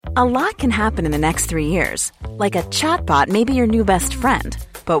A lot can happen in the next 3 years. Like a chatbot may be your new best friend.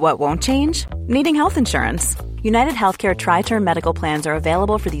 But what won't change? Needing health insurance. United Healthcare Tri-Term Medical Plans are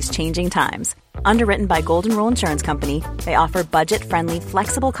available for these changing times. Underwritten by Golden Rule Insurance Company, they offer budget-friendly,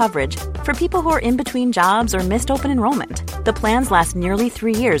 flexible coverage for people who are in between jobs or missed open enrollment. The plans last nearly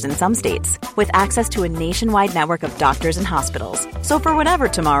 3 years in some states, with access to a nationwide network of doctors and hospitals. So for whatever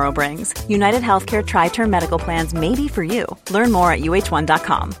tomorrow brings, United Healthcare Tri-Term Medical Plans may be for you. Learn more at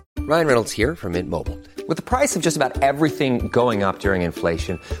uh1.com. Ryan Reynolds here from Mint Mobile. With the price of just about everything going up during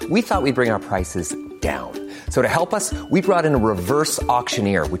inflation, we thought we'd bring our prices down. So to help us, we brought in a reverse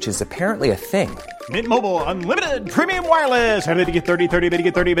auctioneer, which is apparently a thing. Mint Mobile Unlimited Premium Wireless. How to get 30, 30, bit to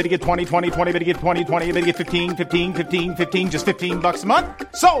get 30, bit to get 20, 20, 20, bit to get 20, 20, bit to get 15, 15, 15, 15, just $15 a month?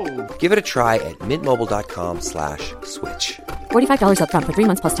 Sold! Give it a try at mintmobile.com/switch. $45 up front for 3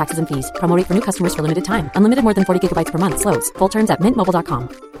 months plus taxes and fees. Promo rate for new customers for limited time. Unlimited more than 40 gigabytes per month. Slows full terms at mintmobile.com.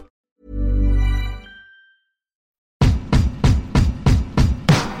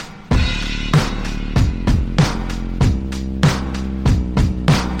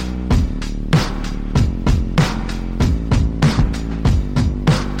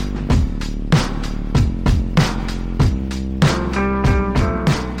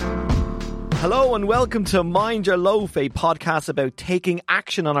 Hello and welcome to Mind Your Loaf, a podcast about taking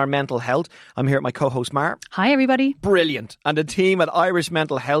action on our mental health. I'm here with my co-host Mar. Hi everybody. Brilliant. And the team at Irish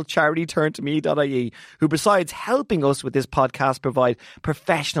mental health charity turntome.ie, who besides helping us with this podcast provide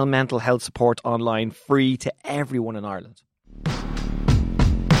professional mental health support online free to everyone in Ireland.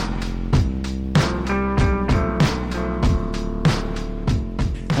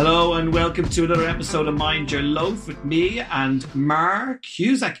 Hello and welcome to another episode of Mind Your Loaf with me and Mar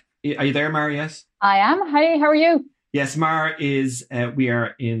Cusack. Are you there, Mar? Yes? I am. Hi, how are you? Yes, Mar is, we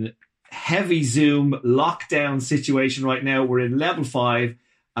are in heavy Zoom lockdown situation right now. We're in level 5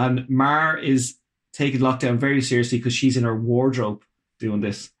 and Mar is taking lockdown very seriously because she's in her wardrobe doing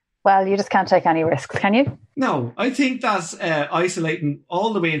this. Well, you just can't take any risks, can you? No, I think that's isolating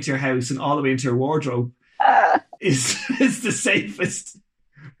all the way into your house and all the way into your wardrobe is the safest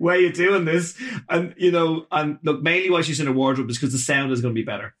way of doing this. And, you know, and look, mainly why she's in a wardrobe is because the sound is going to be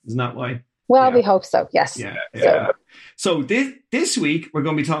better. Isn't that why? Well, yeah. We hope so, yes. Yeah. So this week, we're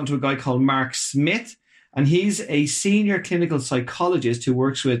going to be talking to a guy called Mark Smith, and he's a senior clinical psychologist who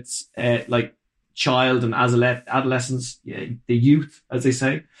works with like child and adolescents, the youth, as they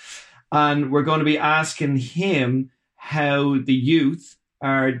say. And we're going to be asking him how the youth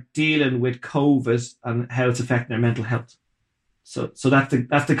are dealing with COVID and how it's affecting their mental health. So that's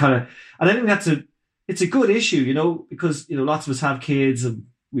the kind of, and I think it's a good issue, you know, because, you know, lots of us have kids and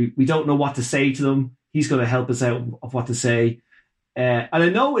we don't know what to say to them. He's going to help us out of what to say. And I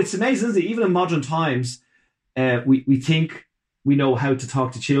know it's amazing, isn't it? Even in modern times, we think we know how to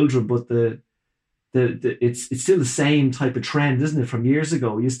talk to children, but it's still the same type of trend, isn't it? From years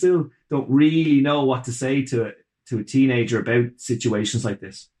ago, you still don't really know what to say to a teenager about situations like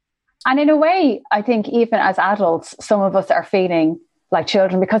this. And in a way, I think even as adults, some of us are feeling like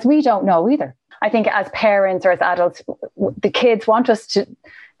children because we don't know either. I think as parents or as adults, the kids want us to,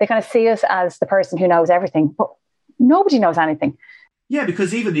 they kind of see us as the person who knows everything, but nobody knows anything. Yeah,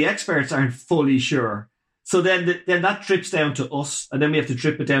 because even the experts aren't fully sure. So then that drips down to us, and then we have to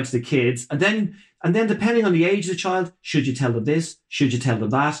drip it down to the kids. And then depending on the age of the child, should you tell them this? Should you tell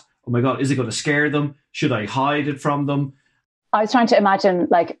them that? Oh my God, is it going to scare them? Should I hide it from them? I was trying to imagine,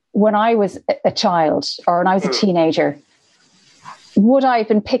 like, when I was a child or when I was a teenager, would I have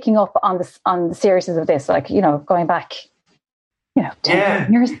been picking up on the seriousness of this? Like, you know, going back, you know,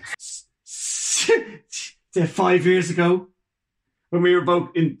 10 years. 5 years ago when we were both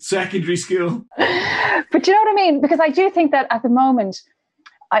in secondary school. But you know what I mean? Because I do think that at the moment,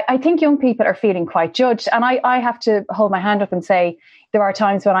 I think young people are feeling quite judged. And I have to hold my hand up and say, there are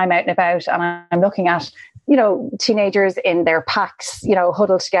times when I'm out and about and I'm looking at, you know, teenagers in their packs, you know,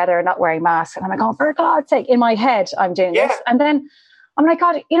 huddled together, not wearing masks. And I'm like, oh, for God's sake, in my head, I'm doing this. And then I'm like,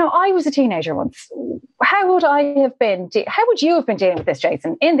 God, you know, I was a teenager once. How would I have been? How would you have been dealing with this,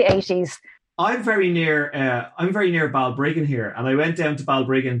 Jason, in the 80s? I'm very near Balbriggan here. And I went down to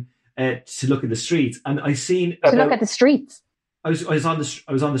Balbriggan to look at the streets. And I seen... look at the streets? I was on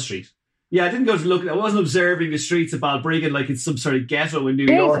the street. Yeah, I didn't go to look. I wasn't observing the streets of Balbriggan like it's some sort of ghetto in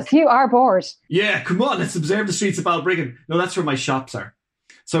New York. Jesus, you are bored. Yeah, come on, let's observe the streets of Balbriggan. No, that's where my shops are.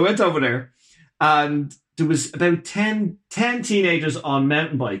 So I went over there and there was about 10 teenagers on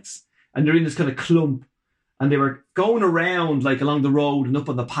mountain bikes and they're in this kind of clump and they were going around like along the road and up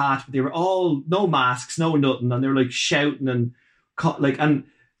on the path, but they were all, no masks, no nothing. And they were like shouting and and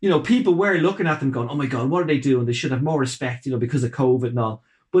you know, people were looking at them going, oh my God, what are they doing? They should have more respect, you know, because of COVID and all.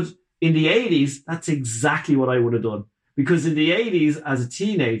 But in the 80s, that's exactly what I would have done. Because in the 80s, as a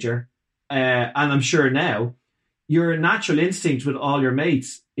teenager, and I'm sure now, your natural instinct with all your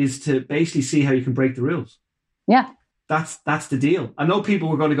mates is to basically see how you can break the rules. Yeah. That's the deal. I know people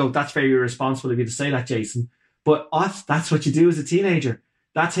were going to go, that's very irresponsible of you to say that, Jason. But that's what you do as a teenager.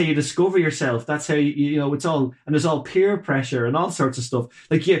 That's how you discover yourself. That's how it's all, and there's all peer pressure and all sorts of stuff.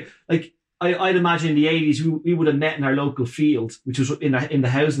 I'd imagine in the 80s, we would have met in our local field, which was in the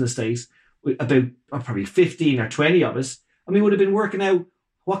housing estate, about probably 15 or 20 of us. And we would have been working out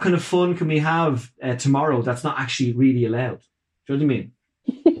what kind of fun can we have tomorrow that's not actually really allowed. Do you know what I mean?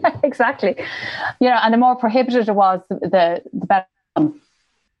 Yeah, exactly. And the more prohibited it was, the better.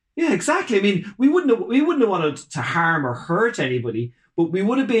 Yeah, exactly. I mean, we wouldn't have wanted to harm or hurt anybody, but we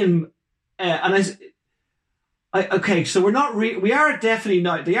would have been. So we're not. We are definitely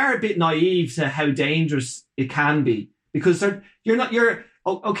not. They are a bit naive to how dangerous it can be, because you're not.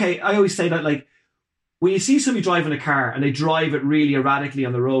 Okay, I always say that, like, when you see somebody driving a car and they drive it really erratically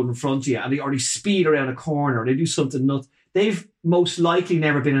on the road in front of you, and they speed around a corner, or they do something nuts, they've most likely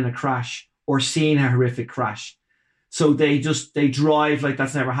never been in a crash or seen a horrific crash. So they drive like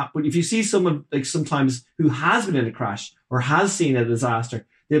that's never happened. But if you see someone, like, sometimes who has been in a crash or has seen a disaster,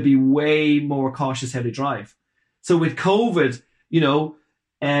 they'll be way more cautious how they drive. So with COVID, a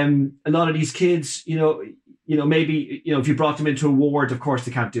lot of these kids, maybe, if you brought them into a ward, of course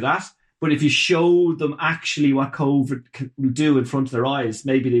they can't do that. But if you showed them actually what COVID will do in front of their eyes,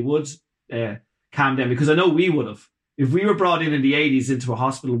 maybe they would calm down. Because I know we would have. If we were brought in the 80s into a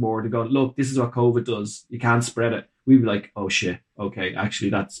hospital ward and go, look, this is what COVID does, you can't spread it, we'd be like, oh shit, okay, actually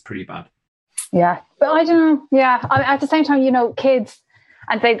that's pretty bad. Yeah, but I don't know. Yeah, at the same time, kids,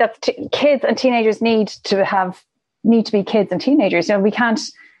 and kids and teenagers need to be kids and teenagers. They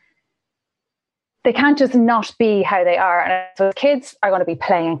can't just not be how they are. And so kids are going to be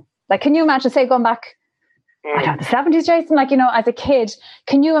playing. Like, can you imagine, say, going back, I don't know, the 70s, Jason? Like, as a kid,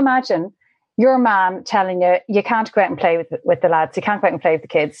 can you imagine your mom telling you can't go out and play with the lads, you can't go out and play with the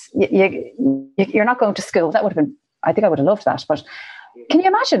kids, you're not going to school? That would have been, I think I would have loved that. But can you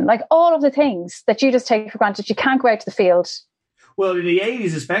imagine, like, all of the things that you just take for granted? You can't go out to the field. Well, in the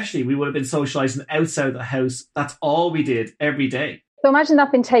 80s especially, we would have been socialising outside the house. That's all we did every day. So imagine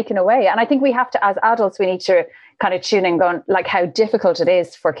that being taken away. And I think we have to, as adults, we need to kind of tune in, going, like, how difficult it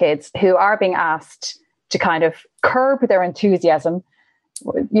is for kids who are being asked to kind of curb their enthusiasm.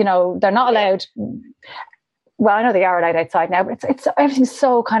 They're not allowed. Well, I know they are allowed outside now, but it's everything's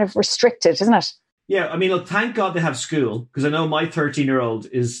so kind of restricted, isn't it? Yeah, I mean, look, thank God they have school, because I know my 13-year-old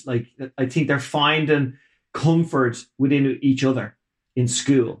is like, I think they're finding comfort within each other in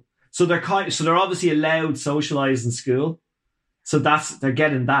school. So they're obviously allowed socialise in school. So they're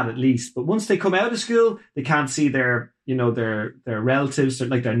getting that at least. But once they come out of school, they can't see their relatives,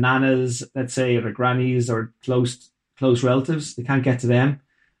 like their nanas, let's say, or their grannies, or close relatives. They can't get to them,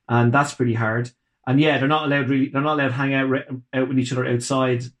 and that's pretty hard. And yeah, they're not allowed to hang out with each other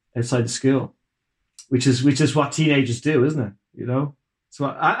outside the school, which is what teenagers do, isn't it? So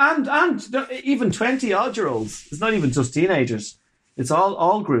and even 20-odd-year-olds. It's not even just teenagers. It's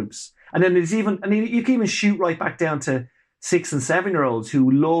all groups. And then you can even shoot right back down to 6 and 7-year-olds who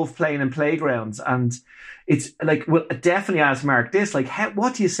love playing in playgrounds. And it's like, well, definitely ask Mark this, like,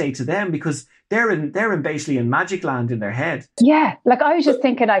 what do you say to them? Because they're basically in magic land in their head. Yeah, like, I was just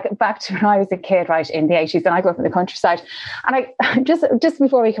thinking, like, back to when I was a kid, right, in the 80s, and I grew up in the countryside. And I just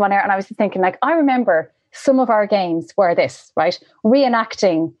before we come on air, and I was thinking, like, I remember some of our games were this, right,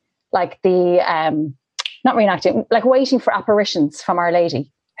 reenacting, like, not reenacting, like, waiting for apparitions from Our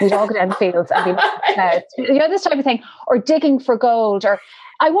Lady. We'd all go down the fields and be this type of thing, or digging for gold. Or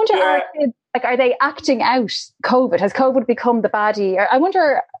I wonder, are they acting out COVID? Has COVID become the baddie? Or I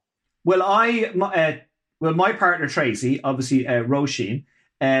wonder. Well, my partner Tracy, obviously Roisin,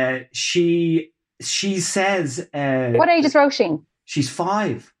 she says. What age is Roisin? She's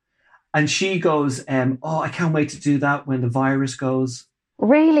 5, and she goes, "Oh, I can't wait to do that when the virus goes."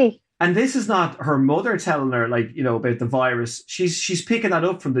 Really? And this is not her mother telling her, like, about the virus. She's picking that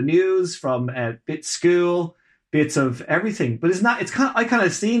up from the news, from school, bits of everything. But it's not. I kind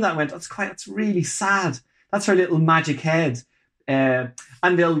of seen that and went, that's really sad. That's her little magic head. And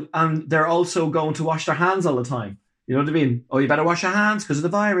they're also going to wash their hands all the time. You know what I mean? Oh, you better wash your hands because of the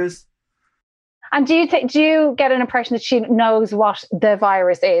virus. And do you get an impression that she knows what the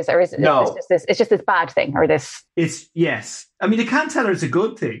virus is, or is it? No. It's just this bad thing, or this? Yes. I mean, you can't tell her it's a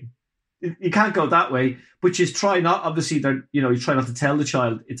good thing. You can't go that way, but you try not. Obviously, you try not to tell the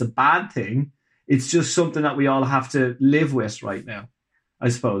child it's a bad thing. It's just something that we all have to live with right now, I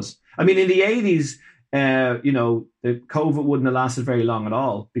suppose. I mean, in the 80s, the COVID wouldn't have lasted very long at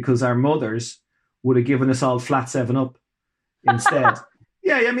all, because our mothers would have given us all flat 7-Up instead.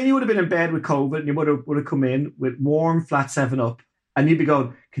 Yeah, I mean, you would have been in bed with COVID and you would have come in with warm flat 7-Up, and you'd be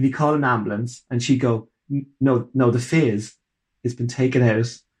going, can you call an ambulance? And she'd go, no, the fizz has been taken out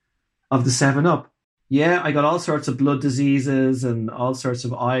of the 7-Up. Yeah, I got all sorts of blood diseases and all sorts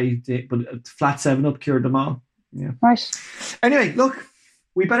of but flat 7-Up cured them all. Yeah. Right. Anyway, look,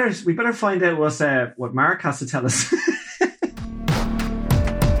 we better find out what Mark has to tell us.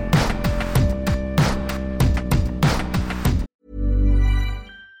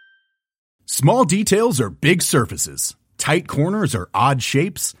 Small details are big surfaces. Tight corners are odd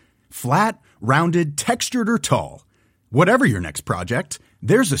shapes. Flat, rounded, textured, or tall. Whatever your next project,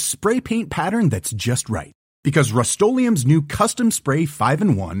 there's a spray paint pattern that's just right. Because Rust-Oleum's new Custom Spray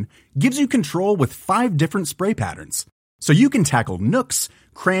 5-in-1 gives you control with 5 different spray patterns. So you can tackle nooks,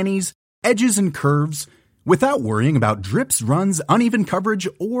 crannies, edges, and curves without worrying about drips, runs, uneven coverage,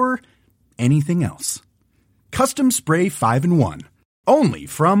 or anything else. Custom Spray 5-in-1. Only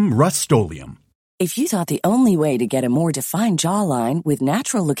from Rust-Oleum. If you thought the only way to get a more defined jawline with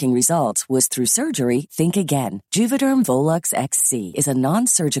natural-looking results was through surgery, think again. Juvederm Volux XC is a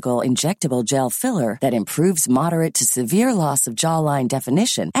non-surgical injectable gel filler that improves moderate to severe loss of jawline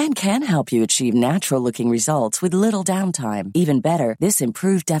definition and can help you achieve natural-looking results with little downtime. Even better, this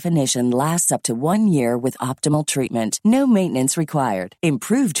improved definition lasts up to 1 year with optimal treatment. No maintenance required.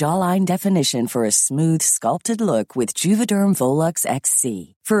 Improve jawline definition for a smooth, sculpted look with Juvederm Volux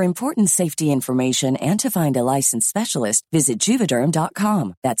XC. For important safety information and to find a licensed specialist, visit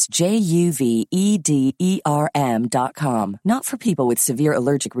Juvederm.com. That's JUVEDERM.com. Not for people with severe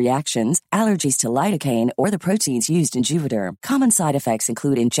allergic reactions, allergies to lidocaine, or the proteins used in Juvederm. Common side effects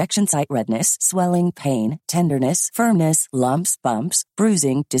include injection site redness, swelling, pain, tenderness, firmness, lumps, bumps,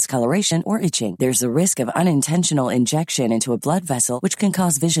 bruising, discoloration, or itching. There's a risk of unintentional injection into a blood vessel, which can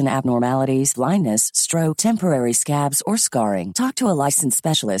cause vision abnormalities, blindness, stroke, temporary scabs, or scarring. Talk to a licensed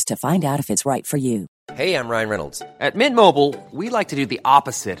specialist to find out if it's right for you. Hey, I'm Ryan Reynolds. At Mint Mobile, we like to do the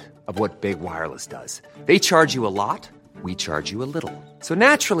opposite of what Big Wireless does. They charge you a lot, we charge you a little. So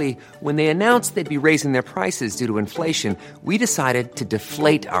naturally, when they announced they'd be raising their prices due to inflation, we decided to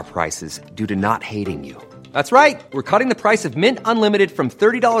deflate our prices due to not hating you. That's right. We're cutting the price of Mint Unlimited from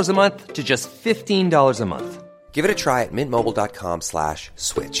 $30 a month to just $15 a month. Give it a try at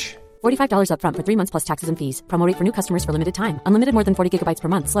mintmobile.com/switch. $45 up front for 3 months plus taxes and fees. Promo rate for new customers for limited time. Unlimited more than 40 gigabytes per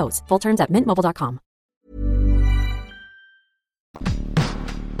month. Slows full terms at mintmobile.com.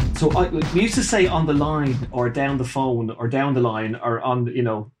 So we used to say on the line or down the phone or down the line or on,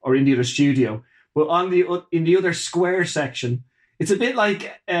 or in the other studio. But in the other square section, it's a bit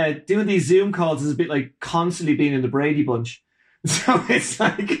like doing these Zoom calls is a bit like constantly being in the Brady Bunch. So it's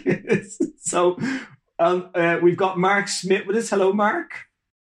like, we've got Mark Smith with us. Hello, Mark.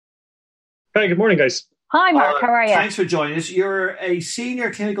 Hi, good morning, guys. Hi, Mark. How are you? Thanks for joining us. You're a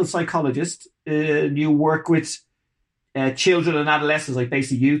senior clinical psychologist. You work with children and adolescents, like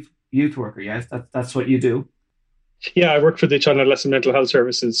basically youth worker. Yes, that's what you do. Yeah, I work for the Child and Adolescent Mental Health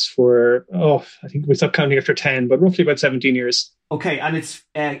Services for, I think we stopped counting after 10, but roughly about 17 years. Okay, and it's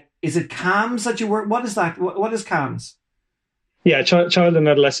is it CAMHS that you work? What is that? What is CAMHS? Yeah, Child and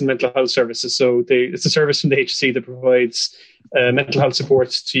Adolescent Mental Health Services. So it's a service from the HSE that provides mental health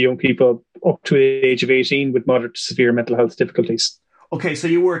support to young people up to the age of 18 with moderate to severe mental health difficulties. Okay, so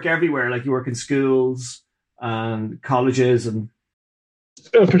you work everywhere, like you work in schools and colleges and...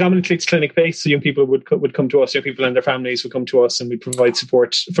 Predominantly it's clinic-based, so young people would come to us, young people and their families would come to us, and we provide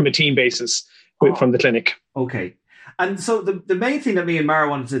support from a team basis from the clinic. Okay. And so the main thing that me and Mara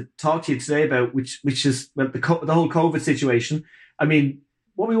wanted to talk to you today about, which is the whole COVID situation. I mean,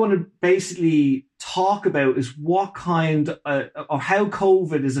 what we want to basically talk about is what kind or how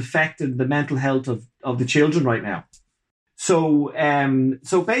COVID is affecting the mental health of the children right now. So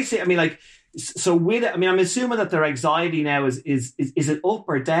basically, I mean, like, so with it, I mean, I'm assuming that their anxiety now is it up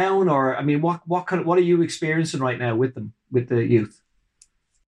or down, or I mean, what are you experiencing right now with them, with the youth?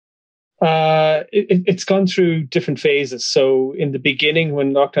 It's gone through different phases. So in the beginning,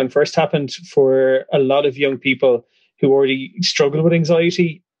 when lockdown first happened, for a lot of young people who already struggle with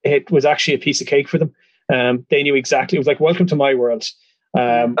anxiety, it was actually a piece of cake for them. They knew exactly. It was like, welcome to my world.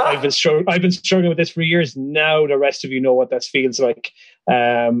 I've been struggling with this for years. Now the rest of you know what that feels like.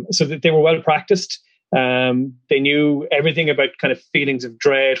 So that they were well practiced. They knew everything about kind of feelings of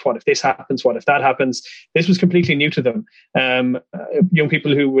dread. What if this happens? What if that happens? This was completely new to them. Young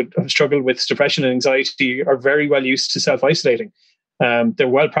people who would have struggled with depression and anxiety are very well used to self-isolating. They're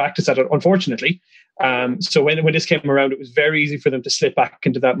well practiced at it, unfortunately. So when this came around, it was very easy for them to slip back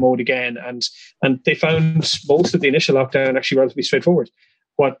into that mode again. And they found most of the initial lockdown actually relatively straightforward.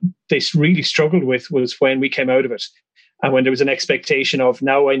 What they really struggled with was when we came out of it, and when there was an expectation of,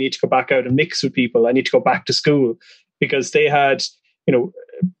 now I need to go back out and mix with people. I need to go back to school, because they had,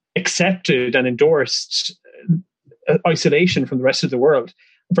 accepted and endorsed isolation from the rest of the world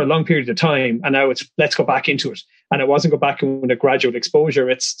for a long period of time. And now it's, let's go back into it. And it wasn't go back in a gradual exposure.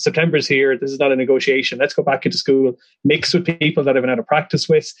 It's September's here. This is not a negotiation. Let's go back into school, mix with people that I've been out of practice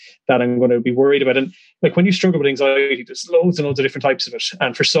with, that I'm going to be worried about. And like, when you struggle with anxiety, there's loads and loads of different types of it.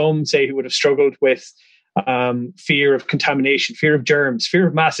 And for some, say, who would have struggled with fear of contamination, fear of germs, fear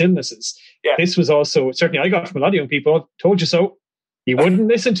of mass illnesses. Yeah. This was also, certainly I got from a lot of young people, told you so. You wouldn't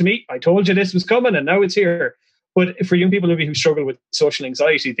listen to me. I told you this was coming, and now it's here. But for young people maybe who struggle with social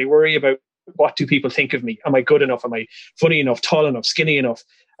anxiety, they worry about, what do people think of me? Am I good enough? Am I funny enough, tall enough, skinny enough,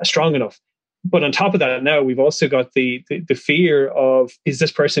 strong enough? But on top of that, now we've also got the fear of, is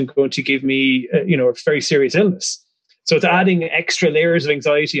this person going to give me a very serious illness? So it's adding extra layers of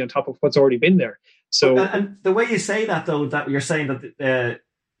anxiety on top of what's already been there. So, and the way you say that, though, that you're saying that the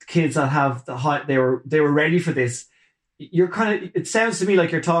kids that have the high, they were ready for this. You're kind of, it sounds to me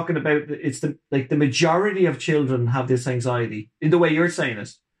like you're talking about, it's the majority of children have this anxiety in the way you're saying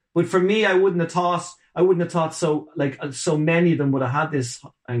it. But for me, I wouldn't have thought so many of them would have had this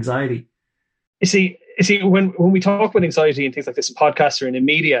anxiety. You see, when we talk about anxiety and things like this in podcasts or in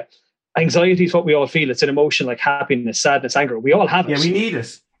media, anxiety is what we all feel. It's an emotion like happiness, sadness, anger. We all have it. Yeah, we need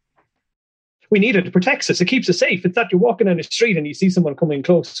it. We need it. It protects us. It keeps us safe. It's that you're walking down the street and you see someone coming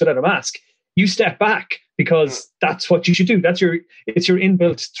close without a mask. You step back, because that's what you should do. It's your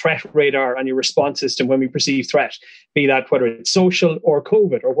inbuilt threat radar and your response system when we perceive threat, be that whether it's social or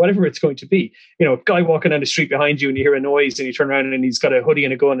COVID or whatever it's going to be. A guy walking down the street behind you and you hear a noise and you turn around and he's got a hoodie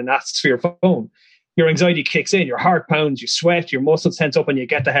and a gun and asks for your phone. Your anxiety kicks in, your heart pounds, you sweat, your muscles tense up, and you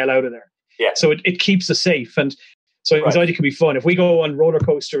get the hell out of there. Yeah. So it keeps us safe. And so anxiety can be fun. If we go on roller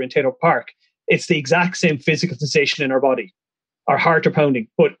coaster in Taylor Park, it's the exact same physical sensation in our body. Our heart are pounding,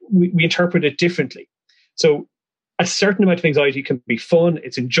 but we interpret it differently. So a certain amount of anxiety can be fun,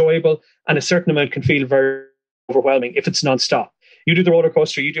 it's enjoyable, and a certain amount can feel very overwhelming if it's nonstop. You do the roller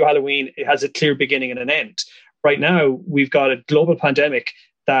coaster, you do Halloween, it has a clear beginning and an end. Right now, we've got a global pandemic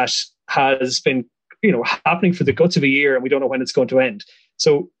that has been happening for the guts of a year, and we don't know when it's going to end.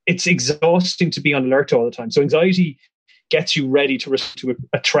 So it's exhausting to be on alert all the time. So anxiety gets you ready to respond to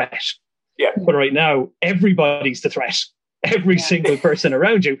a threat. Yeah. But right now, everybody's the threat. Every single person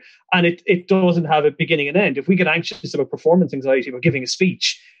around you, and it doesn't have a beginning and end. If we get anxious about performance anxiety about giving a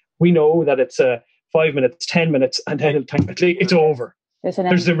speech, we know that it's 5 minutes, 10 minutes, and then it's over.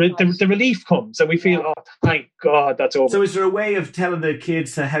 There's the relief comes, and we feel, oh, thank God that's over. So is there a way of telling the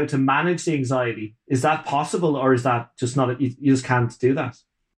kids how to manage the anxiety? Is that possible, or is that just not, you just can't do that?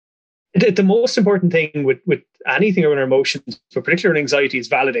 The most important thing with anything around our emotions, but particularly anxiety, is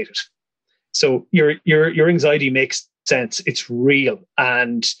validate it. So your anxiety makes sense, it's real,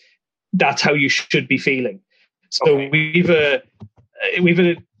 and that's how you should be feeling. So we've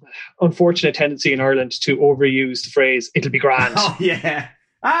an unfortunate tendency in Ireland to overuse the phrase "it'll be grand." Oh yeah,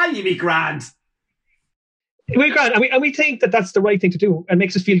 you be grand. We're grand, and we think that that's the right thing to do, and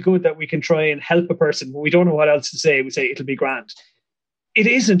makes us feel good that we can try and help a person when we don't know what else to say. We say it'll be grand. It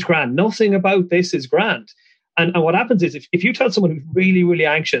isn't grand. Nothing about this is grand. And what happens is, if you tell someone who's really, really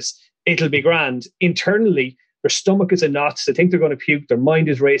anxious, it'll be grand, internally their stomach is in knots, they think they're going to puke, their mind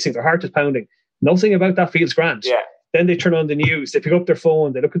is racing, their heart is pounding. Nothing about that feels grand. Yeah. Then they turn on the news, they pick up their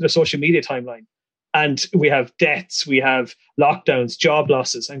phone, they look at their social media timeline, and we have deaths, we have lockdowns, job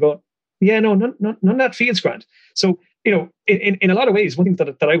losses, and go, yeah, no, none of that feels grand. So, in a lot of ways, one thing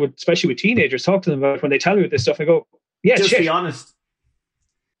that I would, especially with teenagers, talk to them about when they tell me this stuff, I go, yeah, just be honest.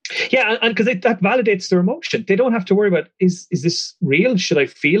 Yeah, and because that validates their emotion. They don't have to worry about, is this real? Should I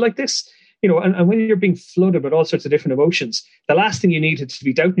feel like this? And when you're being flooded with all sorts of different emotions, the last thing you need is to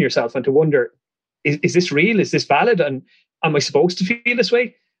be doubting yourself and to wonder, is this real? Is this valid? And am I supposed to feel this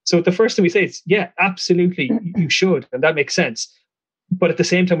way? So the first thing we say is, yeah, absolutely, you should. And that makes sense. But at the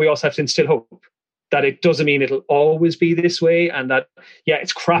same time, we also have to instill hope that it doesn't mean it'll always be this way, and that, yeah,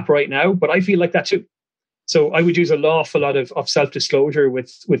 it's crap right now, but I feel like that too. So I would use an awful lot of self-disclosure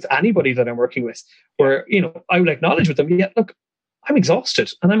with anybody that I'm working with, where, I would acknowledge with them, yeah, look, I'm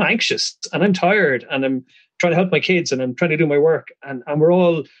exhausted and I'm anxious and I'm tired and I'm trying to help my kids and I'm trying to do my work. And we're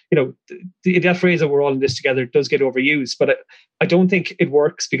all, that phrase that we're all in this together does get overused, but I don't think it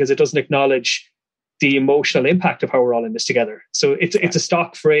works because it doesn't acknowledge the emotional impact of how we're all in this together. So it's a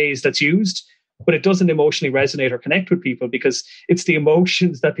stock phrase that's used, but it doesn't emotionally resonate or connect with people because it's the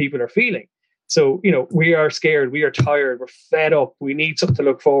emotions that people are feeling. So, we are scared, we are tired, we're fed up, we need something to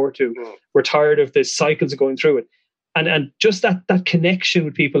look forward to. We're tired of the cycles of going through it. And just that connection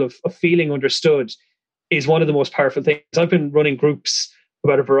with people of feeling understood is one of the most powerful things. I've been running groups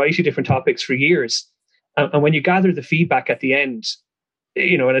about a variety of different topics for years. And when you gather the feedback at the end,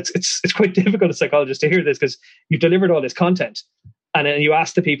 and it's quite difficult as psychologists to hear this because you've delivered all this content. And then you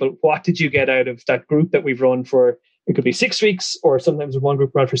ask the people, what did you get out of that group that we've run for, it could be 6 weeks, or sometimes one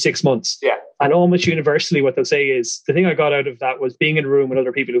group run for 6 months. Yeah. And almost universally what they'll say is, the thing I got out of that was being in a room with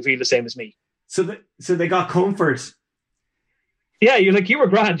other people who feel the same as me. So they got comfort. Yeah, you were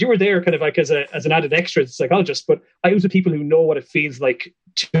grand. You were there kind of like as an added extra as a psychologist, but I was with people who know what it feels like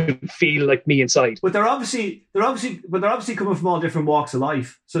to feel like me inside. But they're obviously coming from all different walks of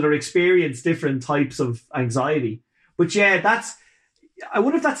life. So they're experienced different types of anxiety. But yeah, I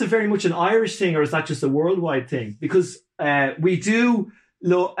wonder if that's a very much an Irish thing, or is that just a worldwide thing? Because we do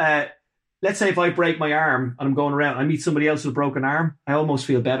look, let's say if I break my arm and I'm going around, I meet somebody else with a broken arm, I almost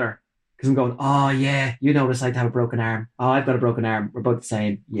feel better. Because I'm going, oh yeah, you know what it's like to have a broken arm. Oh, I've got a broken arm. We're both the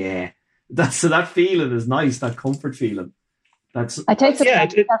same. Yeah. That feeling is nice, that comfort feeling. I take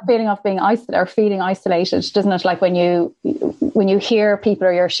that feeling of being isolated or feeling isolated, doesn't it? Like when you hear people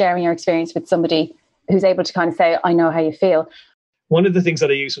or you're sharing your experience with somebody who's able to kind of say, I know how you feel. One of the things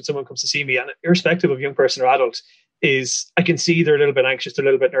that I use when someone comes to see me, and irrespective of young person or adult, is I can see they're a little bit anxious, they're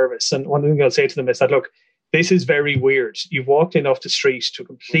a little bit nervous. And one thing I'll say to them is that, look, this is very weird. You've walked in off the street to a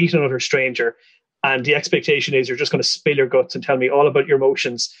complete and utter stranger, and the expectation is you're just going to spill your guts and tell me all about your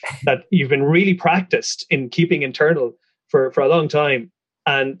emotions that you've been really practiced in keeping internal for a long time.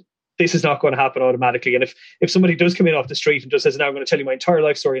 And this is not going to happen automatically. And if somebody does come in off the street and just says, now I'm going to tell you my entire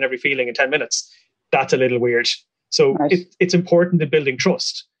life story and every feeling in 10 minutes, that's a little weird. So it's important in building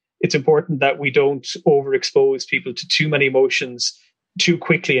trust. It's important that we don't overexpose people to too many emotions too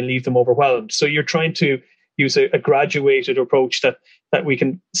quickly and leave them overwhelmed. So you're trying to use a graduated approach that we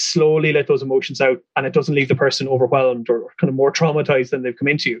can slowly let those emotions out, and it doesn't leave the person overwhelmed or kind of more traumatized than they've come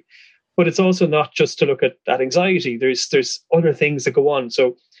into you. But it's also not just to look at that anxiety. There's other things that go on.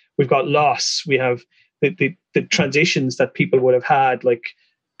 So we've got loss. We have the transitions that people would have had, like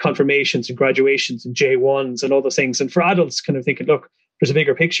confirmations and graduations and J1s and all those things. And for adults kind of thinking, look, there's a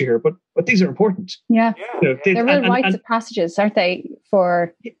bigger picture here, but these are important. Yeah. They're real rites of passages, aren't they?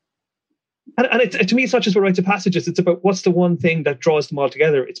 And to me, it's not just about rites of passages. It's about what's the one thing that draws them all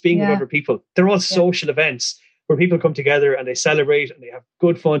together. It's being with other people. They're all social events where people come together and they celebrate and they have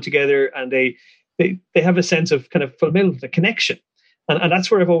good fun together, and they have a sense of kind of fulfillment, a connection. And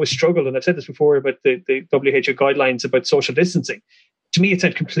that's where I've always struggled. And I've said this before about the WHO guidelines about social distancing. To me, it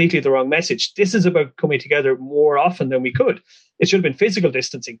sent completely the wrong message. This is about coming together more often than we could. It should have been physical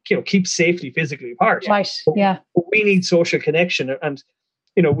distancing, keep safely physically apart. Right, yeah. But we need social connection. And,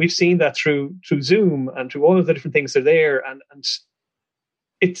 we've seen that through Zoom and through all of the different things that are there. And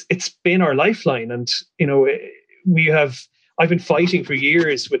it's been our lifeline. And, I've been fighting for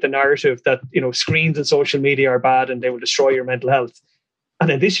years with the narrative that, screens and social media are bad and they will destroy your mental health. And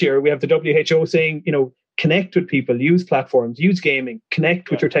then this year we have the WHO saying, connect with people, use platforms, use gaming,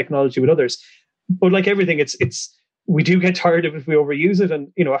 connect with your technology with others. But like everything, it's we do get tired of it if we overuse it.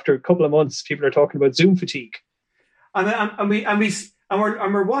 And, after a couple of months, people are talking about Zoom fatigue.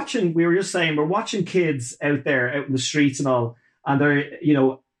 We're watching, we were just saying, we're watching kids out there, out in the streets and all, and they're,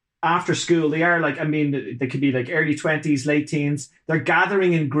 after school, they are like, they could be like early 20s, late teens. They're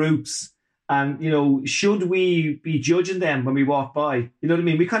gathering in groups. And, should we be judging them when we walk by? You know what I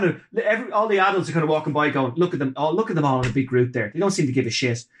mean? We kind of, all the adults are kind of walking by going, look at them all in a big group there. They don't seem to give a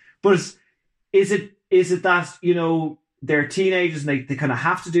shit. But is it that, they're teenagers and they kind of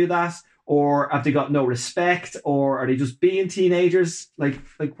have to do that? Or have they got no respect? Or are they just being teenagers? Like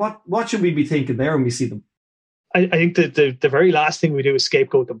what should we be thinking there when we see them? I think that the very last thing we do is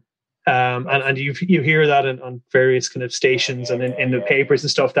scapegoat them. And you hear that on various kind of stations and in the papers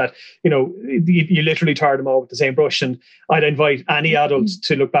and stuff that, you literally tar them all with the same brush. And I'd invite any adult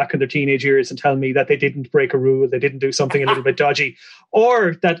to look back on their teenage years and tell me that they didn't break a rule, they didn't do something a little bit dodgy,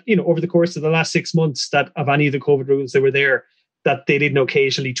 or that, over the course of the last 6 months that of any of the COVID rules that were there, that they didn't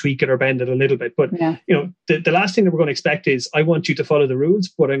occasionally tweak it or bend it a little bit. But, the last thing that we're going to expect is I want you to follow the rules,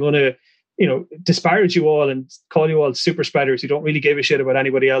 but I'm going to, disparage you all and call you all super spreaders who don't really give a shit about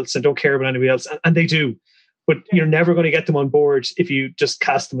anybody else and don't care about anybody else. And they do, but you're never going to get them on board if you just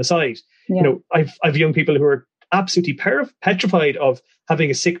cast them aside. Yeah. I've young people who are absolutely petrified of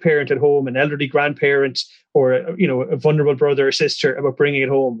having a sick parent at home, an elderly grandparent, or, a vulnerable brother or sister, about bringing it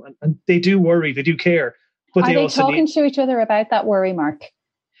home. And they do worry, they do care. But are they talking to each other about that worry, Mark,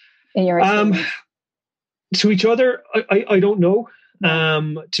 in your experience? To each other, I don't know.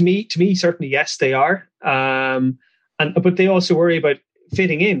 To me, certainly, yes, they are. But they also worry about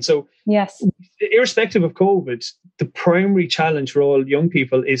fitting in. So, yes, irrespective of COVID, the primary challenge for all young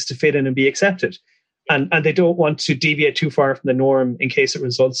people is to fit in and be accepted. And they don't want to deviate too far from the norm in case it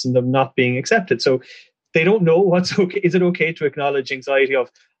results in them not being accepted. So they don't know what's okay. Is it okay to acknowledge anxiety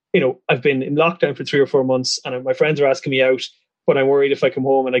of, I've been in lockdown for 3 or 4 months and my friends are asking me out, but I'm worried if I come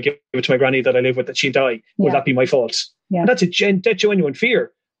home and I give it to my granny that I live with that she'll die, will that be my fault? Yeah. And that's a genuine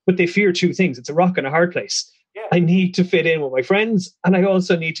fear. But they fear two things. It's a rock and a hard place. Yeah. I need to fit in with my friends and I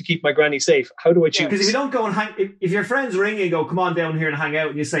also need to keep my granny safe. How do I choose? Because if you don't go and if your friends ring you and go, come on down here and hang out,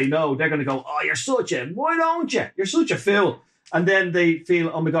 and you say no, they're going to go, oh, why don't you? You're such a fool. And then they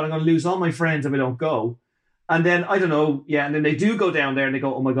feel, oh my God, I'm going to lose all my friends if I don't go. And then, I don't know, and then they do go down there and they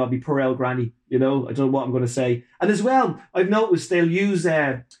go, oh my God, be poor old granny. I don't know what I'm going to say. And as well, I've noticed they'll use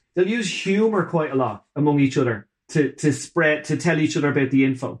humour quite a lot among each other to tell each other about the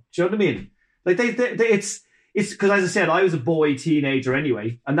info. Do you know what I mean? Like it's because, as I said, I was a boy teenager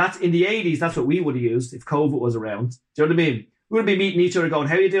anyway, and that's in the 80s. That's what we would have used if COVID was around. Do you know what I mean? We would be meeting each other, going,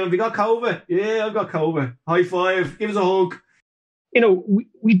 "How you doing? Have you got COVID? Yeah, I've got COVID. High five. Give us a hug."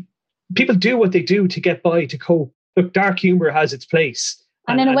 We people do what they do to get by, to cope. Look, dark humor has its place,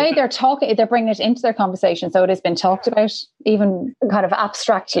 and in a way, they're bringing it into their conversation, so it has been talked about, even kind of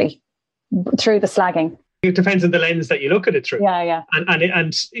abstractly through the slagging. It depends on the lens that you look at it through. Yeah.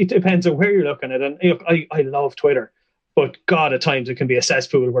 And it depends on where you're looking at it. And I love Twitter, but God, at times it can be a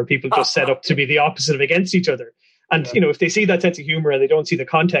cesspool where people just set up to be the opposite of against each other. And, if they see that sense of humor and they don't see the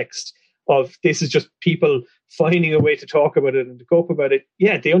context of this is just people finding a way to talk about it and to cope about it,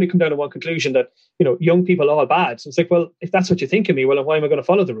 they only come down to one conclusion that, young people are all bad. So it's like, well, if that's what you think of me, well, why am I going to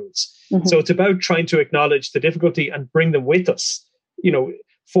follow the rules? Mm-hmm. So it's about trying to acknowledge the difficulty and bring them with us.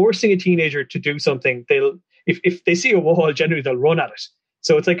 Forcing a teenager to do something, if they see a wall, generally they'll run at it.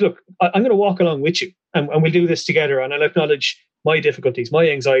 So it's like, look, I'm going to walk along with you and we'll do this together, and I'll acknowledge my difficulties, my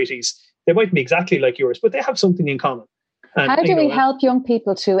anxieties. They might be exactly like yours, but they have something in common. And, how do we help young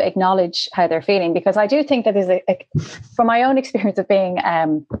people to acknowledge how they're feeling? Because I do think that there's from my own experience of being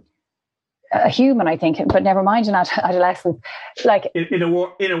a human, I think, but never mind an adolescent, like in a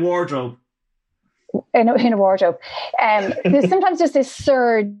wardrobe. In a wardrobe. There's sometimes just this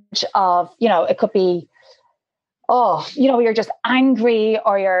surge of, it could be, you're just angry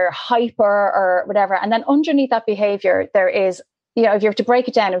or you're hyper or whatever. And then underneath that behavior, there is, if you have to break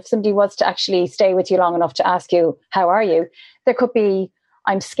it down, if somebody was to actually stay with you long enough to ask you, how are you? There could be,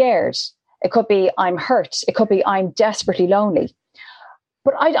 I'm scared. It could be, I'm hurt. It could be, I'm desperately lonely.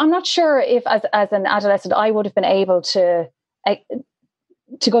 But I'm not sure if as an adolescent, I would have been able to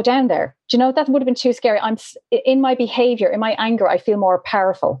go down there. Do you know, that would have been too scary. I'm in my behavior, in my anger, I feel more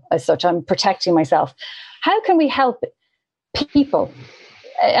powerful as such. I'm protecting myself. How can we help people?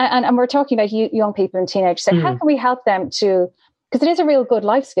 And we're talking about young people and teenagers. So how can we help them to, because it is a real good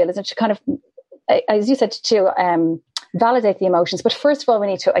life skill, isn't it? To kind of, as you said, to validate the emotions. But first of all, we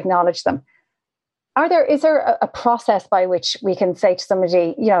need to acknowledge them. Is there a process by which we can say to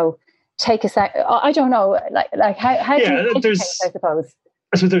somebody, take a sec? I don't know, like how do you educate, I suppose?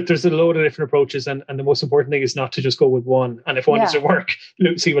 So there's a load of different approaches, and the most important thing is not to just go with one. And if one doesn't work,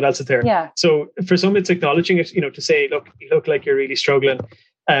 see what else is there. Yeah. So for some, it's acknowledging it, to say, look, you look like you're really struggling.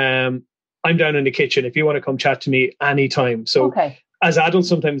 I'm down in the kitchen. If you want to come chat to me anytime. So as adults,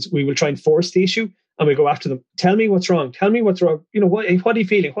 sometimes we will try and force the issue and we go after them. Tell me what's wrong. Tell me what's wrong. What are you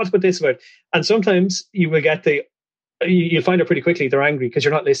feeling? What's this about? And sometimes you will get you'll find out pretty quickly they're angry because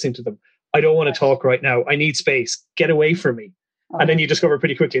you're not listening to them. I don't want to talk right now. I need space. Get away from me. And then you discover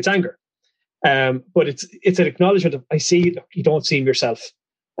pretty quickly it's anger. But it's an acknowledgement of, I see, look, you don't seem yourself.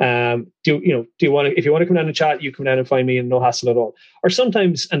 Do you want to, if you want to come down and chat, you come down and find me and no hassle at all. Or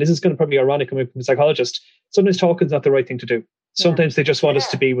sometimes, and this is going to probably ironic coming from a psychologist, sometimes talking's not the right thing to do. Sometimes they just want us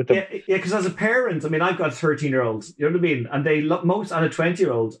to be with them. Yeah, because as a parent, I mean, I've got 13-year-olds, you know what I mean? And they look and a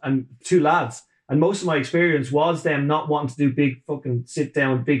 20-year-old and 2 lads. And most of my experience was them not wanting to do big fucking sit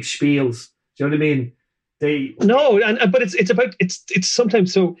down, big spiels. Do you know what I mean? But it's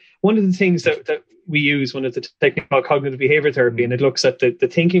sometimes, so one of the things that we use, one of the techniques called cognitive behavior therapy, and it looks at the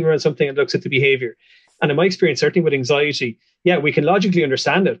thinking around something, it looks at the behavior. And in my experience, certainly with anxiety, we can logically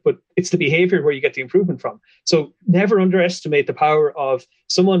understand it, but it's the behavior where you get the improvement from. So never underestimate the power of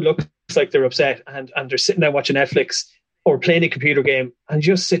someone looks like they're upset and they're sitting down watching Netflix or playing a computer game, and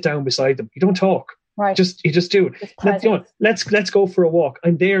just sit down beside them. You don't talk. Right. You just do it. Let's go for a walk.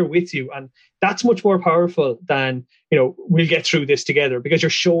 I'm there with you. And that's much more powerful than, we'll get through this together, because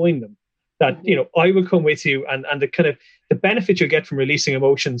you're showing them that, I will come with you, and the kind of the benefit you get from releasing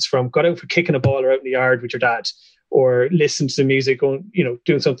emotions, from got out for kicking a ball or out in the yard with your dad, or listen to the music, going,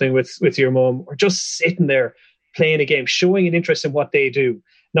 doing something with your mum, or just sitting there playing a game, showing an interest in what they do.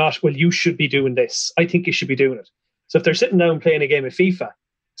 Not, well, you should be doing this. I think you should be doing it. So if they're sitting down playing a game of FIFA,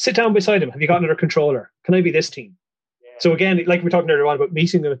 sit down beside them. Have you got another controller? Can I be this team? Yeah. So again, like we were talking earlier on about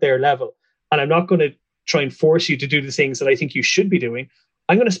meeting them at their level. And I'm not going to try and force you to do the things that I think you should be doing.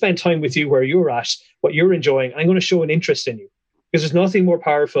 I'm going to spend time with you where you're at, what you're enjoying. I'm going to show an interest in you. Because there's nothing more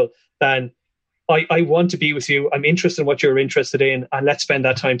powerful than I want to be with you. I'm interested in what you're interested in, and let's spend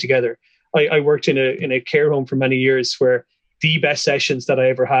that time together. I worked in a care home for many years, where the best sessions that I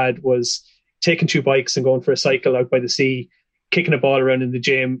ever had was taking 2 bikes and going for a cycle out by the sea, kicking a ball around in the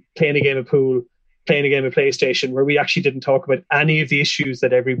gym, playing a game of pool, playing a game of PlayStation, where we actually didn't talk about any of the issues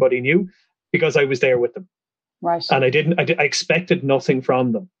that everybody knew, because I was there with them. Right. And I expected nothing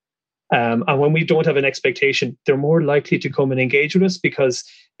from them. And when we don't have an expectation, they're more likely to come and engage with us, because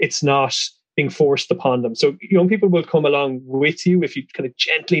it's not being forced upon them. So young people will come along with you if you kind of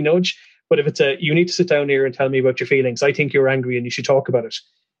gently nudge. But if it's you need to sit down here and tell me about your feelings, I think you're angry and you should talk about it.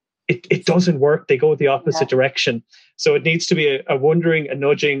 It doesn't work. They go the opposite direction. So it needs to be a wondering, a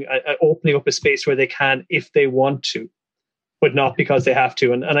nudging, a opening up a space where they can, if they want to, but not because they have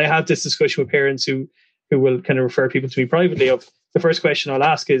to. And I have this discussion with parents who will kind of refer people to me privately of, the first question I'll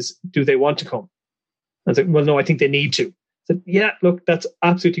ask is, do they want to come? I say, well, no, I think they need to. I said, yeah, look, that's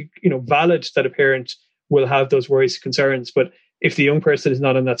absolutely valid that a parent will have those worries and concerns. But if the young person is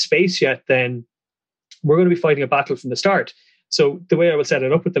not in that space yet, then we're going to be fighting a battle from the start. So the way I will set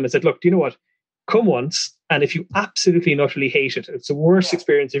it up with them is that, look, do you know what? Come once, and if you absolutely and utterly hate it, it's the worst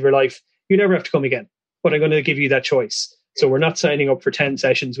experience of your life, you never have to come again. But I'm going to give you that choice. So we're not signing up for 10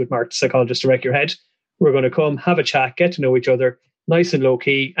 sessions with Mark the psychologist to wreck your head. We're going to come, have a chat, get to know each other, nice and low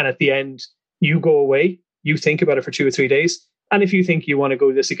key. And at the end, you go away, you think about it for 2 or 3 days. And if you think you want to go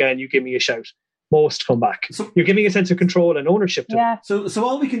to this again, you give me a shout. Most come back. So you're giving a sense of control and ownership to them. So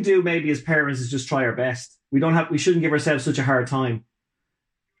all we can do maybe as parents is just try our best. We shouldn't give ourselves such a hard time.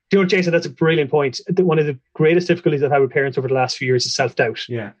 Do you know, Jason, that's a brilliant point. One of the greatest difficulties I've had with parents over the last few years is self-doubt.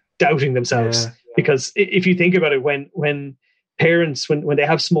 Yeah. Doubting themselves. Yeah. Because if you think about it, when parents, when they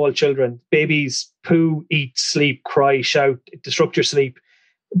have small children, babies poo, eat, sleep, cry, shout, disrupt your sleep,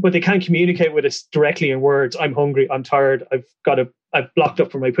 but they can't communicate with us directly in words. I'm hungry, I'm tired, I've blocked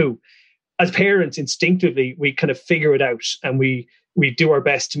up for my poo. As parents, instinctively, we kind of figure it out, and we do our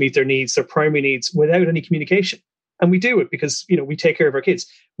best to meet their needs, their primary needs, without any communication. And we do it because, we take care of our kids.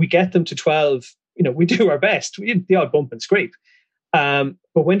 We get them to 12, we do our best. The odd bump and scrape.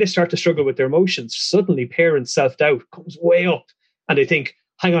 But when they start to struggle with their emotions, suddenly parents' self-doubt comes way up, and they think,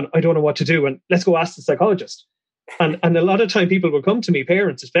 hang on, I don't know what to do, and let's go ask the psychologist. And a lot of time people will come to me,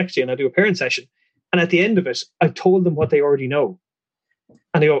 parents especially, and I do a parent session, and at the end of it, I've told them what they already know.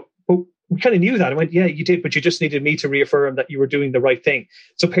 And they go, well, we kind of knew that. I went, yeah, you did, but you just needed me to reaffirm that you were doing the right thing.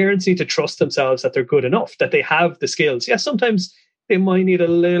 So parents need to trust themselves that they're good enough, that they have the skills. Yeah, sometimes they might need a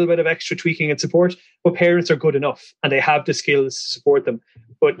little bit of extra tweaking and support, but parents are good enough and they have the skills to support them.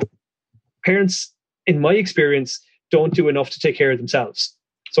 But parents, in my experience, don't do enough to take care of themselves.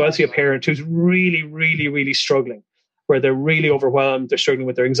 So I see a parent who's really, really, really struggling, where they're really overwhelmed, they're struggling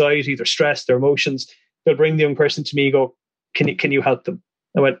with their anxiety, their stress, their emotions. They'll bring the young person to me and go, can you help them?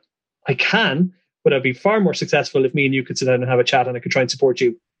 I went, I can, but I'd be far more successful if me and you could sit down and have a chat, and I could try and support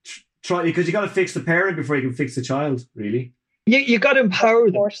you. Try, because you got to fix the parent before you can fix the child, really. You got to empower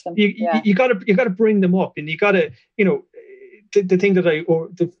them. You got to bring them up, and you got to, the thing that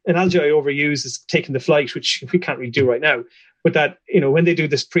the analogy I overuse is taking the flight, which we can't really do right now. But that, when they do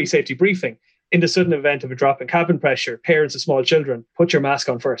this pre-safety briefing, in the sudden event of a drop in cabin pressure, parents of small children, put your mask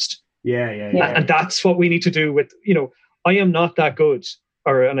on first. Yeah. And that's what we need to do with, I am not that good,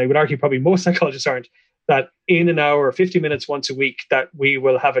 and I would argue probably most psychologists aren't, that in an hour or 50 minutes once a week, that we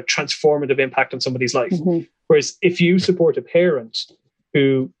will have a transformative impact on somebody's life. Mm-hmm. Whereas if you support a parent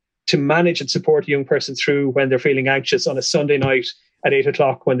to manage and support a young person through when they're feeling anxious on a Sunday night at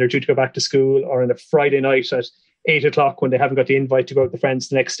 8:00 when they're due to go back to school, or on a Friday night at 8:00 when they haven't got the invite to go out with friends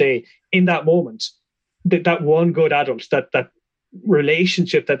the next day, in that moment, that one good adult, that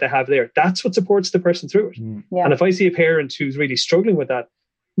relationship that they have there, that's what supports the person through it. Yeah. And if I see a parent who's really struggling with that,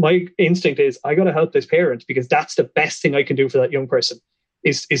 my instinct is I got to help this parent, because that's the best thing I can do for that young person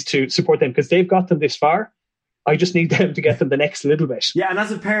is to support them, because they've got them this far. I just need them to get them the next little bit. Yeah, and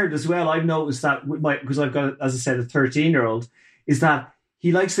as a parent as well, I've noticed that because I've got, as I said, a 13-year-old, is that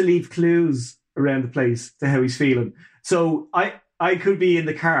he likes to leave clues around the place to how he's feeling. So I could be in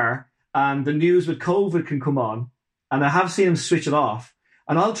the car and the news with COVID can come on, and I have seen him switch it off,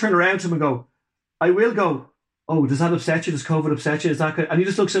 and I'll turn around to him and go, oh, does that upset you? Does COVID upset you? Is that good? And he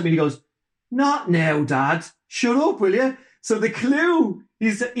just looks at me and he goes, not now, Dad. shut up, will you? So the clue,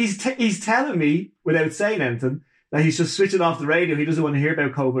 he's telling me without saying anything that he's just switching off the radio. He doesn't want to hear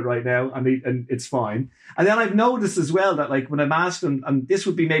about COVID right now, and it's fine. And then I've noticed as well that, like, when I'm asked him, and this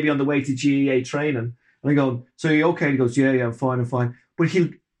would be maybe on the way to GEA training, and I go, so are you okay? And he goes, yeah, I'm fine. But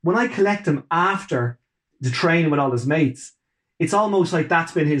when I collect him after the training with all his mates, it's almost like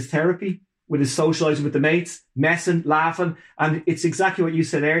that's been his therapy, with his socialising with the mates, messing, laughing. And it's exactly what you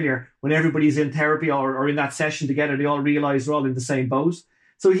said earlier. When everybody's in therapy or in that session together, they all realise they're all in the same boat.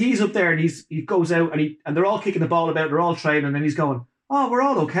 So he's up there and he goes out and they're all kicking the ball about, they're all training, and he's going, oh, we're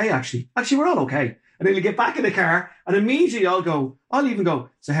all okay, actually. Actually, we're all okay. And then he'll get back in the car and immediately I'll even go,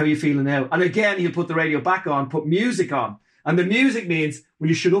 so how are you feeling now? And again, he'll put the radio back on, put music on. And the music means, will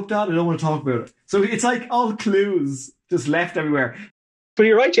you shut up, Dad? I don't want to talk about it. So it's like all clues just left everywhere. But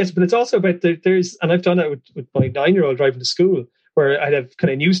you're right, yes. But it's also about there's, and I've done it with my 9-year-old driving to school, where I'd have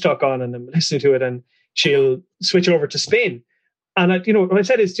kind of news talk on and I'm listening to it, and she'll switch over to spin. And what I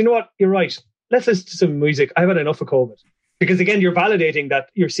said is, do you know what? You're right. Let's listen to some music. I've had enough of COVID. Because again, you're validating that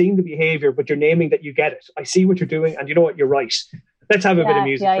you're seeing the behavior, but you're naming that you get it. I see what you're doing, and you know what? You're right. Let's have a bit of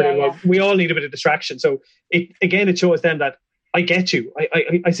music. We all need a bit of distraction. So it shows them that I get you.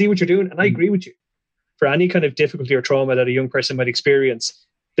 I see what you're doing, and I agree with you. For any kind of difficulty or trauma that a young person might experience,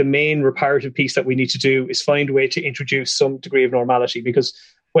 the main reparative piece that we need to do is find a way to introduce some degree of normality. Because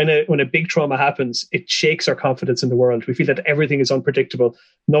when a big trauma happens, it shakes our confidence in the world. We feel that everything is unpredictable.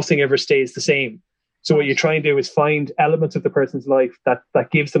 Nothing ever stays the same. So what you try and do is find elements of the person's life that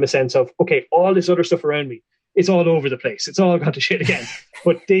gives them a sense of, okay, all this other stuff around me, it's all over the place. It's all gone to shit again.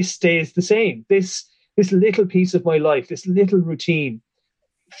 But this stays the same. This little piece of my life, this little routine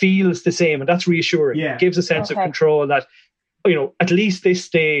feels the same. And that's reassuring. Yeah. It gives a sense of control that, at least this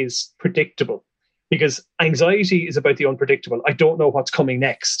stays predictable. Because anxiety is about the unpredictable. I don't know what's coming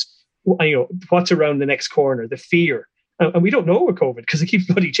next. What's around the next corner, the fear. And we don't know with COVID because it keeps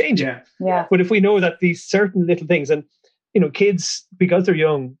bloody changing. Yeah. But if we know that these certain little things, and kids, because they're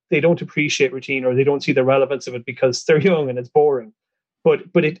young, they don't appreciate routine, or they don't see the relevance of it because they're young and it's boring. But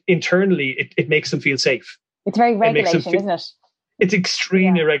it internally makes them feel safe. It's very regulating, isn't it? It's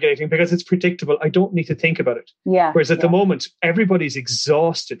extremely regulating because it's predictable. I don't need to think about it. Yeah. Whereas at the moment, everybody's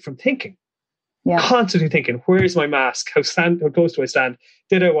exhausted from thinking. Yeah. Constantly thinking, where's my mask? How close do I stand?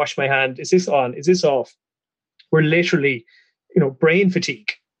 Did I wash my hand? Is this on? Is this off? We're literally, brain fatigue.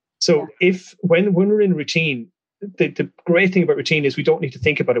 So when we're in routine, the great thing about routine is we don't need to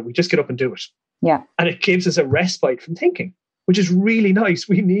think about it. We just get up and do it. Yeah. And it gives us a respite from thinking, which is really nice.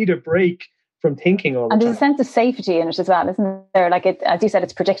 We need a break from thinking all the time. And there's a sense of safety in it as well, isn't there? Like, as you said,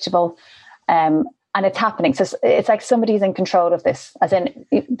 it's predictable and it's happening. So it's like somebody's in control of this, as in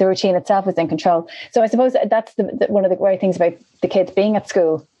the routine itself is in control. So I suppose that's one of the great things about the kids being at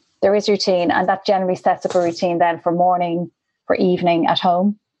school. There is routine, and that generally sets up a routine then for morning, for evening, at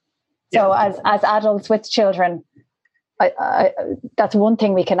home. So as adults with children, I that's one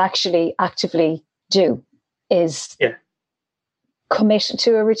thing we can actually actively do is commit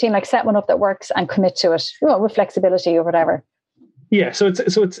to a routine, like set one up that works and commit to it, with flexibility or whatever. Yeah, so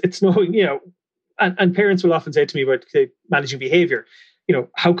it's knowing, and parents will often say to me about managing behavior,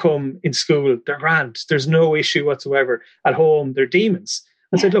 how come in school they're grand, there's no issue whatsoever, at home they're demons.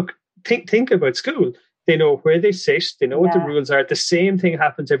 I said, look, think about school. They know where they sit, they know what the rules are. The same thing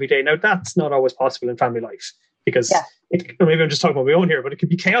happens every day. Now, that's not always possible in family life because or maybe I'm just talking about my own here, but it can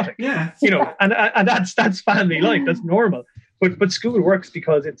be chaotic. Yeah. And that's family life. That's normal. But school works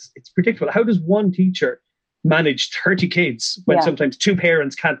because it's predictable. How does one teacher manage 30 kids when sometimes two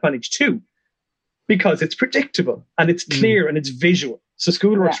parents can't manage two? Because it's predictable and it's clear and it's visual. So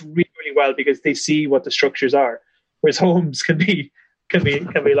school works really, really well because they see what the structures are, whereas homes can be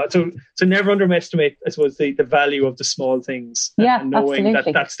a lot. So never underestimate, I suppose, the value of the small things. Yeah, and knowing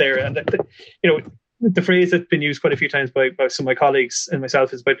absolutely. that's there. And the phrase that's been used quite a few times by some of my colleagues and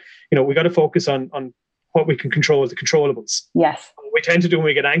myself is, but we got to focus on what we can control, the controllables. Yes. What we tend to do when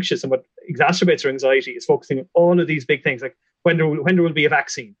we get anxious, and what exacerbates our anxiety, is focusing on all of these big things, like when there will be a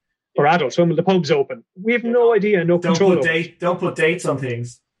vaccine, or adults, when will the pubs open? We have no idea, no control. Don't put dates on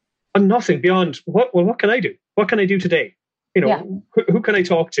things. And nothing beyond what can I do? What can I do today? Who can I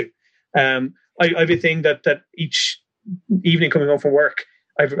talk to? I have a thing that each evening coming home from work,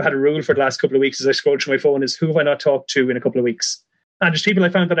 I've had a rule for the last couple of weeks as I scroll through my phone is, who have I not talked to in a couple of weeks? And there's people I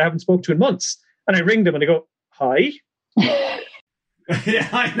found that I haven't spoken to in months. And I ring them and I go, hi. Yeah,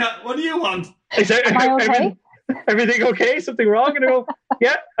 I know. What do you want? Am I okay? Everything okay? Something wrong? And I go,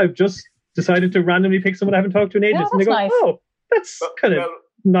 yeah, I've just decided to randomly pick someone I haven't talked to in ages. And they go, nice. Oh, that's kind of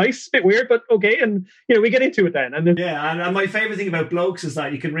nice, bit weird, but okay. And we get into it then. And then and my favorite thing about blokes is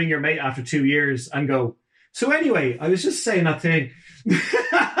that you can ring your mate after 2 years and go, So anyway, I was just saying that thing.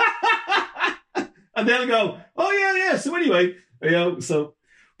 And they'll go, oh yeah. So anyway, so,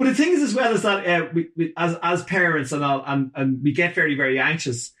 but the thing is as well is that we as parents and all, and we get very, very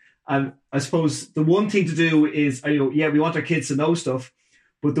anxious. And I suppose the one thing to do is, we want our kids to know stuff,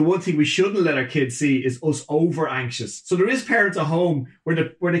 but the one thing we shouldn't let our kids see is us over anxious. So there is parents at home where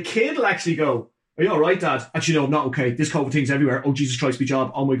the kid will actually go, are you all right, Dad? Actually, no, not okay. This COVID thing's everywhere. Oh, Jesus Christ, my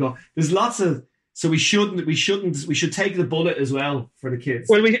job. Oh my God. There's lots of, so we should take the bullet as well for the kids.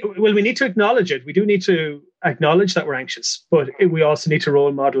 Well, we need to acknowledge it. We do need to acknowledge that we're anxious, but we also need to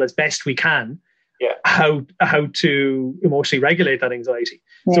role model as best we can how to emotionally regulate that anxiety.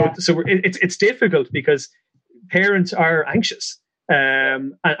 Yeah. So it's difficult because parents are anxious,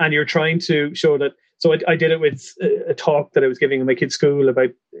 and you're trying to show that. So I did it with a talk that I was giving in my kids' school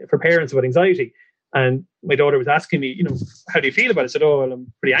for parents about anxiety, and my daughter was asking me, how do you feel about it? I said, oh, well,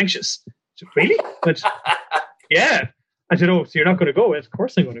 I'm pretty anxious. She said, really? I said, yeah. I said, oh, so you're not going to go? Of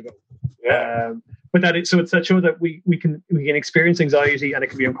course I'm going to go. Yeah. But it's that show that we can experience anxiety and it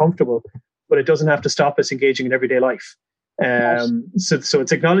can be uncomfortable, but it doesn't have to stop us engaging in everyday life. So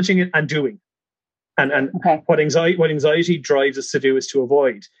it's acknowledging it and doing. And what anxiety drives us to do is to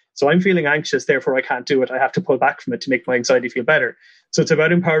avoid. So I'm feeling anxious, therefore I can't do it. I have to pull back from it to make my anxiety feel better. So it's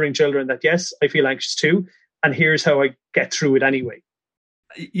about empowering children that, yes, I feel anxious too, and here's how I get through it anyway.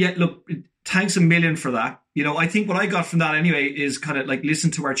 Yeah, look, thanks a million for that. I think what I got from that anyway is kind of like listen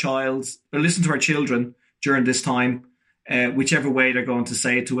to our children during this time, whichever way they're going to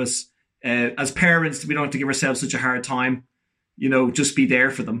say it to us. As parents, we don't have to give ourselves such a hard time, just be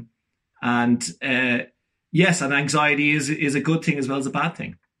there for them. And yes, and anxiety is a good thing as well as a bad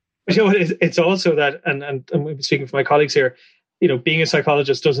thing. It's also that, and I'm speaking for my colleagues here, being a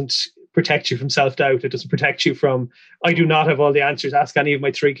psychologist doesn't protect you from self-doubt. It doesn't protect you from, I do not have all the answers. Ask any of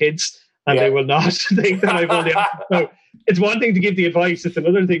my 3 kids and they will not think that I've all the answers. So it's one thing to give the advice. It's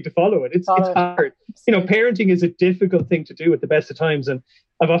another thing to follow it. It's hard. Parenting is a difficult thing to do at the best of times. And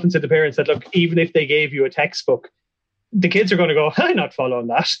I've often said to parents that, look, even if they gave you a textbook, the kids are going to go, I'm not following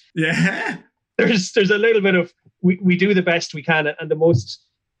that. Yeah. There's a little bit of, we do the best we can. And the most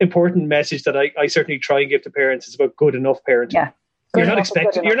important message that I certainly try and give to parents is about good enough parenting. Yeah. You're not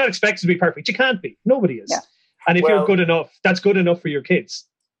expected to be perfect. You can't be. Nobody is. Yeah. And if you're good enough, that's good enough for your kids.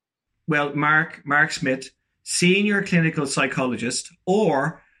 Well, Mark Smith, senior clinical psychologist,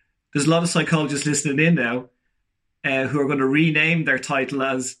 or there's a lot of psychologists listening in now who are going to rename their title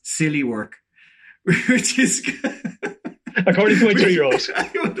as silly work, which is according to my 3-year-old.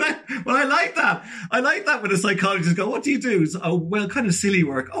 Well, I like that. I like that when a psychologist go, what do you do? Oh, well, kind of silly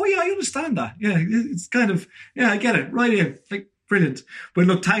work. Oh, yeah, I understand that. Yeah, it's kind of, I get it. Right in. Like, brilliant. But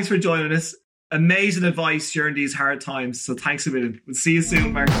look, thanks for joining us. Amazing advice during these hard times. So thanks a million. We'll see you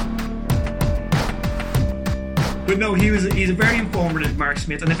soon, Mark. But no, he's a very informative, Mark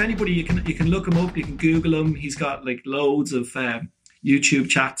Smith. And if anybody, you can look him up, you can Google him. He's got like loads of YouTube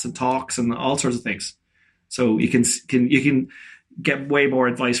chats and talks and all sorts of things. So you can get way more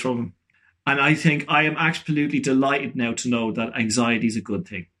advice from him. And I think I am absolutely delighted now to know that anxiety is a good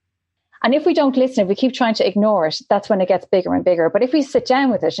thing. And if we don't listen, if we keep trying to ignore it, that's when it gets bigger and bigger. But if we sit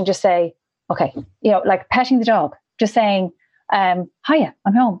down with it and just say, okay, like petting the dog, just saying, hiya,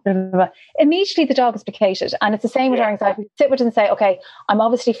 I'm home, blah, blah, blah. Immediately the dog is placated. And it's the same with our anxiety. Sit with it and say, okay, I'm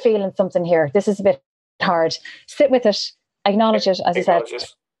obviously feeling something here. This is a bit hard. Sit with it, acknowledge it, as I said.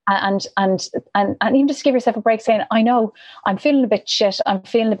 And even just give yourself a break saying, I know I'm feeling a bit shit. I'm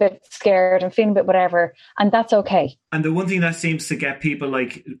feeling a bit scared. I'm feeling a bit whatever. And that's okay. And the one thing that seems to get people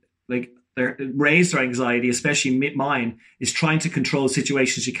like raise their anxiety, especially mine, is trying to control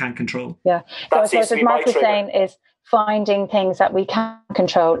situations you can't control. Yeah. So as Mark was saying is finding things that we can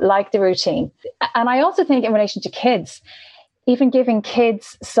control, like the routine. And I also think in relation to kids, even giving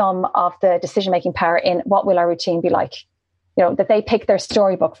kids some of the decision-making power in what will our routine be like. That they pick their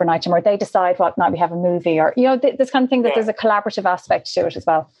storybook for nighttime, or they decide what night we have a movie, or, this kind of thing, that there's a collaborative aspect to it as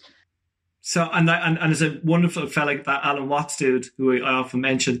well. So, and there's a wonderful fella, that Alan Watts dude, who I often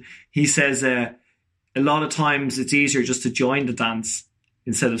mention, he says a lot of times it's easier just to join the dance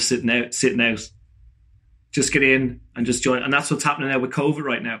instead of sitting out. Just get in and just join. And that's what's happening now with COVID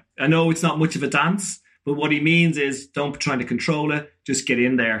right now. I know it's not much of a dance, but what he means is don't try to control it. Just get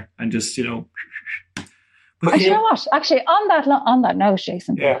in there and just, But you know what? Actually, on that note,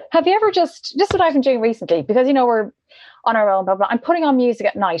 Jason, have you ever just what I've been doing recently, because we're on our own, blah, blah, I'm putting on music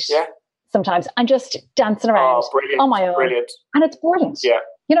at night sometimes and just dancing around on my own. Brilliant. And it's brilliant. Yeah.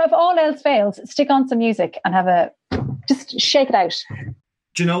 If all else fails, stick on some music and just shake it out.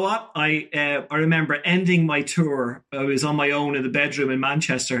 Do you know what? I remember ending my tour. I was on my own in the bedroom in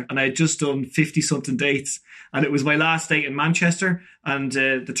Manchester, and I had just done 50-something dates. And it was my last date in Manchester. And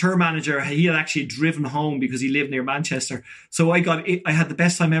the tour manager, he had actually driven home because he lived near Manchester. So I had the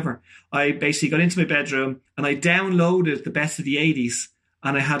best time ever. I basically got into my bedroom and I downloaded the best of the 80s.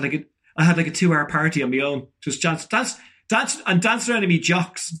 And I had like a 2-hour party on my own. Just dancing around to me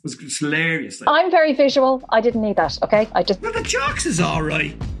jocks. It was hilarious. I'm very visual. I didn't need that, okay? Well, the jocks is all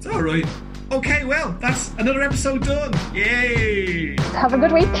right. It's all right. Okay, well, that's another episode done. Yay! Have a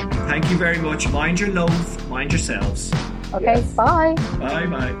good week. Thank you very much. Mind your love. Mind yourselves. Okay, yes. Bye.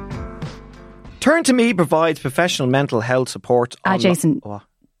 Bye. Turn to Me provides professional mental health support. Jason,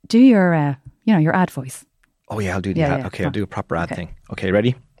 do your, your ad voice. Oh, yeah, I'll do the ad. Okay, I'll do a proper ad thing. Okay,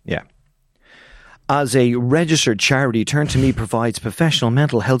 ready? Yeah. As a registered charity, Turn to Me provides professional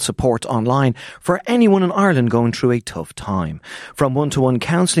mental health support online for anyone in Ireland going through a tough time. From one-to-one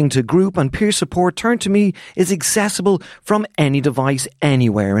counselling to group and peer support, Turn to Me is accessible from any device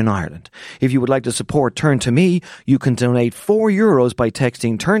anywhere in Ireland. If you would like to support Turn to Me, you can donate €4 by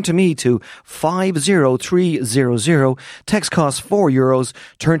texting Turn to Me to 50300. Text costs €4.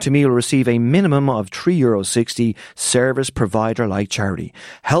 Turn to Me will receive a minimum of €3.60. Service provider like charity.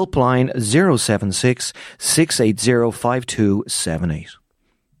 Helpline 076 680 5278.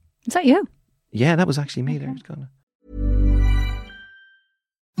 Is that you? Yeah, that was actually me there.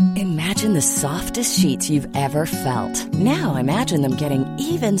 Imagine the softest sheets you've ever felt. Now imagine them getting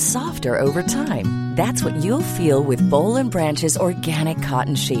even softer over time. That's what you'll feel with Boll & Branch's organic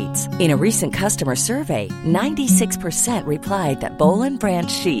cotton sheets. In a recent customer survey, 96% replied that Boll & Branch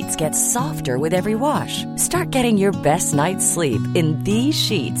sheets get softer with every wash. Start getting your best night's sleep in these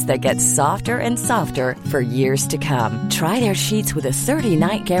sheets that get softer and softer for years to come. Try their sheets with a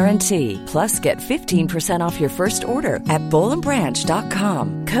 30-night guarantee. Plus, get 15% off your first order at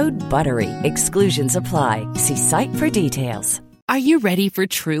bollandbranch.com. Code BUTTERY. Exclusions apply. See site for details. Are you ready for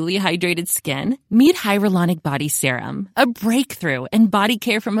truly hydrated skin? Meet Hyaluronic Body Serum, a breakthrough in body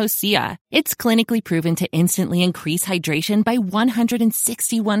care from Osea. It's clinically proven to instantly increase hydration by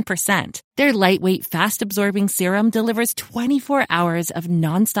 161%. Their lightweight, fast-absorbing serum delivers 24 hours of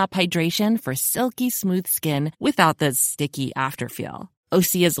nonstop hydration for silky smooth skin without the sticky afterfeel.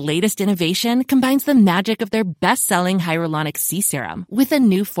 Osea's latest innovation combines the magic of their best-selling Hyaluronic Sea Serum with a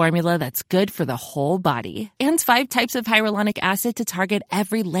new formula that's good for the whole body and 5 types of hyaluronic acid to target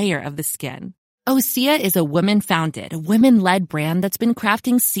every layer of the skin. Osea is a women-founded, women-led brand that's been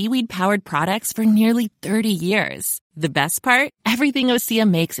crafting seaweed-powered products for nearly 30 years. The best part? Everything Osea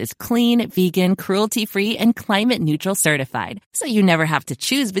makes is clean, vegan, cruelty-free, and climate-neutral certified, so you never have to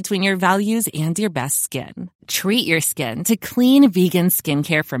choose between your values and your best skin. Treat your skin to clean, vegan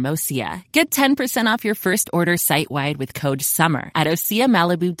skincare from Osea. Get 10% off your first order site-wide with code SUMMER at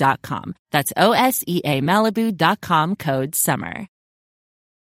OseaMalibu.com. That's OSEAMalibu.com, code SUMMER.